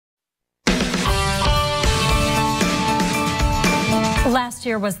Last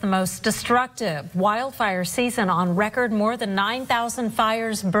year was the most destructive wildfire season on record. More than 9,000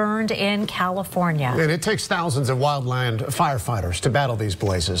 fires burned in California. And it takes thousands of wildland firefighters to battle these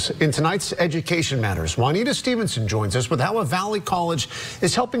blazes. In tonight's Education Matters, Juanita Stevenson joins us with how a Valley College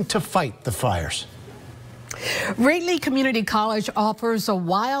is helping to fight the fires. Reedley Community College offers a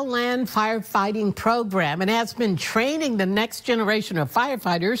wildland firefighting program and has been training the next generation of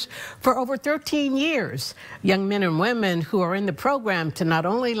firefighters for over 13 years. Young men and women who are in the program to not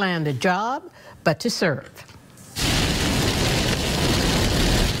only land a job, but to serve.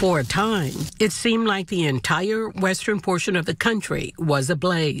 For a time, it seemed like the entire western portion of the country was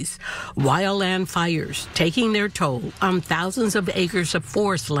ablaze. Wildland fires taking their toll on thousands of acres of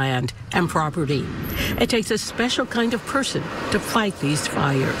forest land and property. It takes a special kind of person to fight these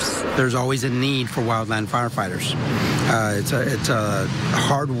fires. There's always a need for wildland firefighters. It's a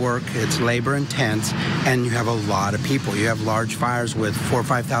hard work, it's labor intense, and you have a lot of people. You have large fires with 4,000 or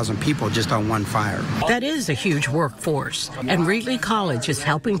 5,000 people just on one fire. That is a huge workforce, and Reedley College is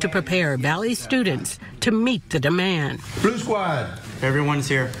helping to prepare Valley students to meet the demand. Blue Squad, everyone's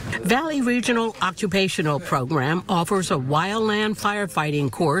here. Valley Regional Occupational Program offers a wildland firefighting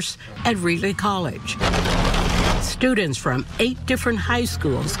course at Reedley College. Students from 8 different high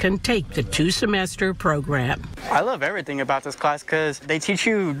schools can take the 2-semester program. I love everything about this class because they teach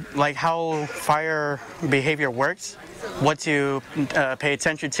you like how fire behavior works, what to pay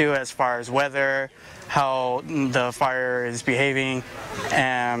attention to as far as weather, how the fire is behaving,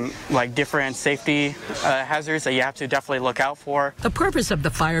 and like different safety hazards that you have to definitely look out for. The purpose of the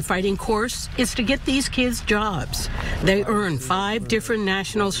firefighting course is to get these kids jobs. They earn 5 different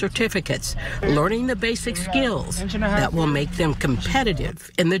national certificates, learning the basic skills that will make them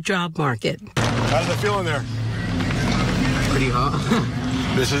competitive in the job market. How does it feel in there? Pretty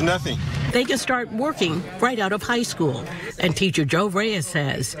hot. This is nothing. They can start working right out of high school. And teacher Joe Reyes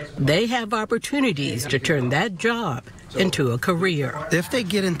says they have opportunities to turn that job into a career. If they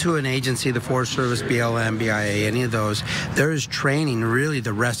get into an agency, the Forest Service, BLM, BIA, any of those, there is training really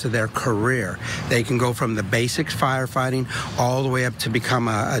the rest of their career. They can go from the basics firefighting all the way up to become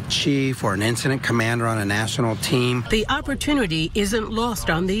a chief or an incident commander on a national team. The opportunity isn't lost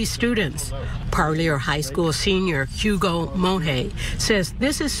on these students. Parlier High School senior Hugo Mohe says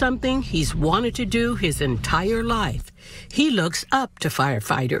this is something he's wanted to do his entire life. He looks up to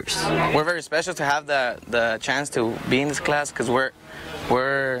firefighters. We're very special to have the chance to be in this class because we're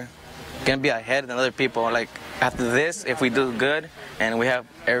going to be ahead than other people. Like after this, if we do good and we have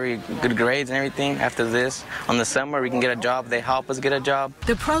every good grades and everything, after this, on the summer we can get a job. They help us get a job.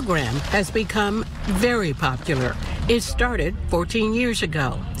 The program has become very popular. It started 14 years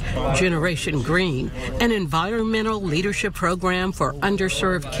ago. Generation Green, an environmental leadership program for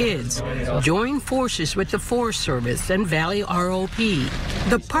underserved kids, joined forces with the Forest Service and Valley ROP.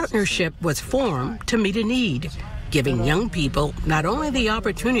 The partnership was formed to meet a need, giving young people not only the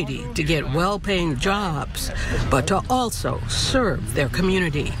opportunity to get well-paying jobs, but to also serve their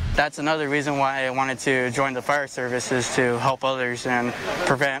community. That's another reason why I wanted to join the fire service, is to help others and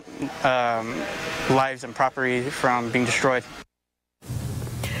prevent lives and property from being destroyed.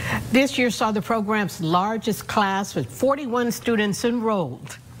 This year saw the program's largest class with 41 students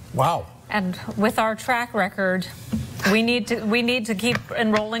enrolled. Wow. And with our track record, we need to keep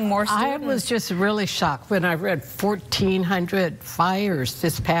enrolling more students. I was just really shocked when I read 1,400 fires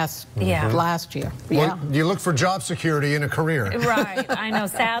this past last year. Well, you look for job security in a career. Right, I know,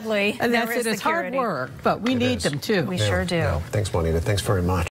 sadly. And that's it. It's hard work, but we need them too. We sure do. Yeah. Thanks, Juanita. Thanks very much.